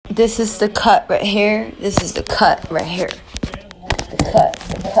This is the cut right here. This is the cut right here. The cut,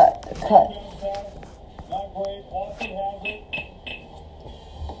 the cut, the cut.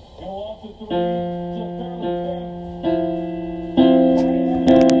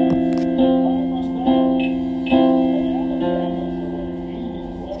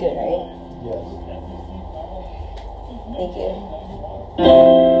 It's good, right? Yes. Thank you.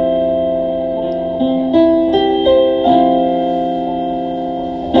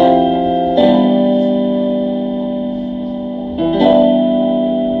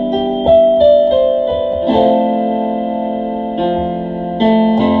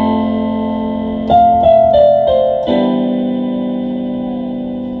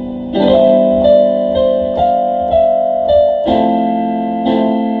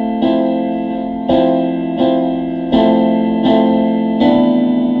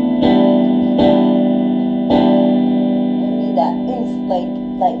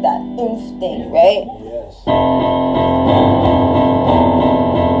 Like that oomph thing, right? Yes.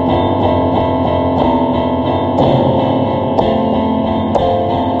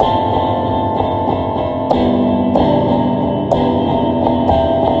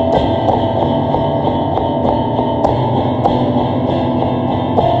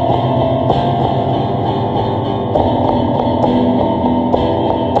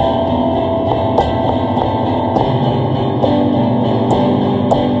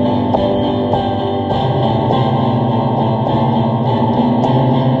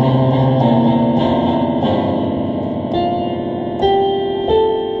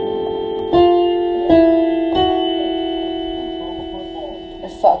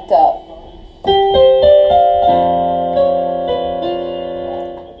 Fucked up.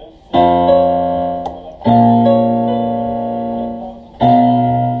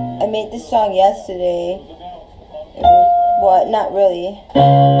 I made this song yesterday. Well, not really.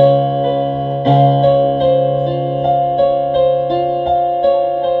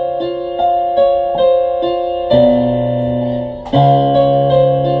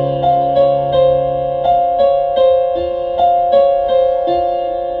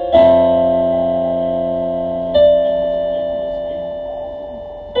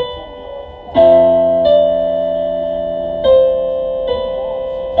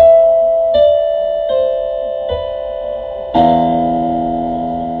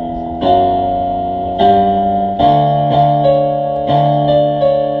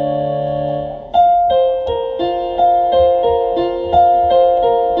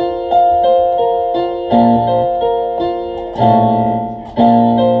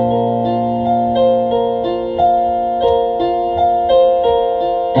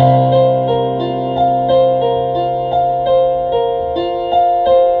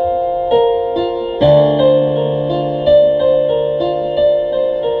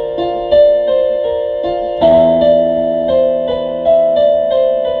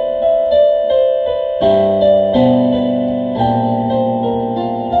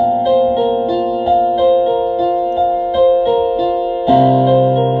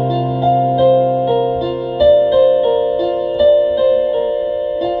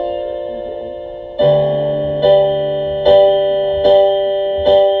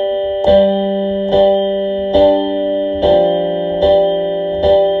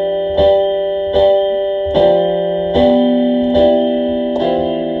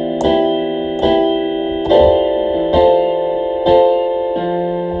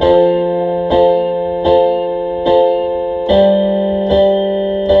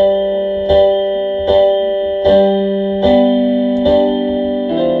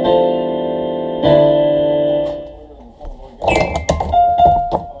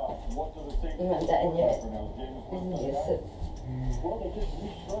 Well, they just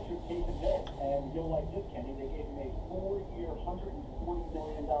restructured Casey Ned, and you'll like this, Kenny. They gave him a 4-year, $140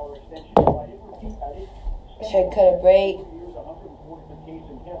 million extension. So I didn't repeat that. Should I cut a break? 4 years, 140 for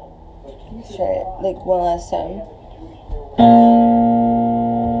Taysom Hill. But Let's try it like one last time.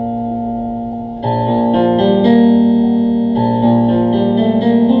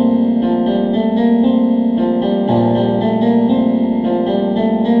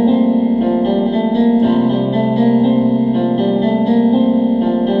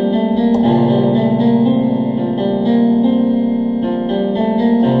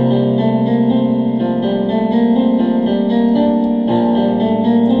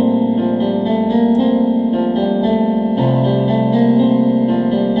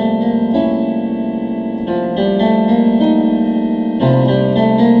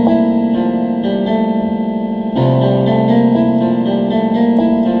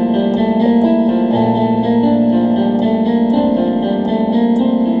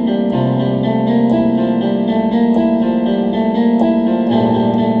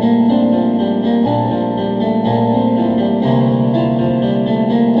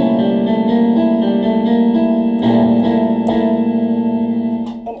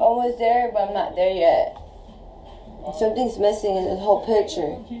 there, but I'm not there yet. Something's missing in this whole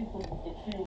picture.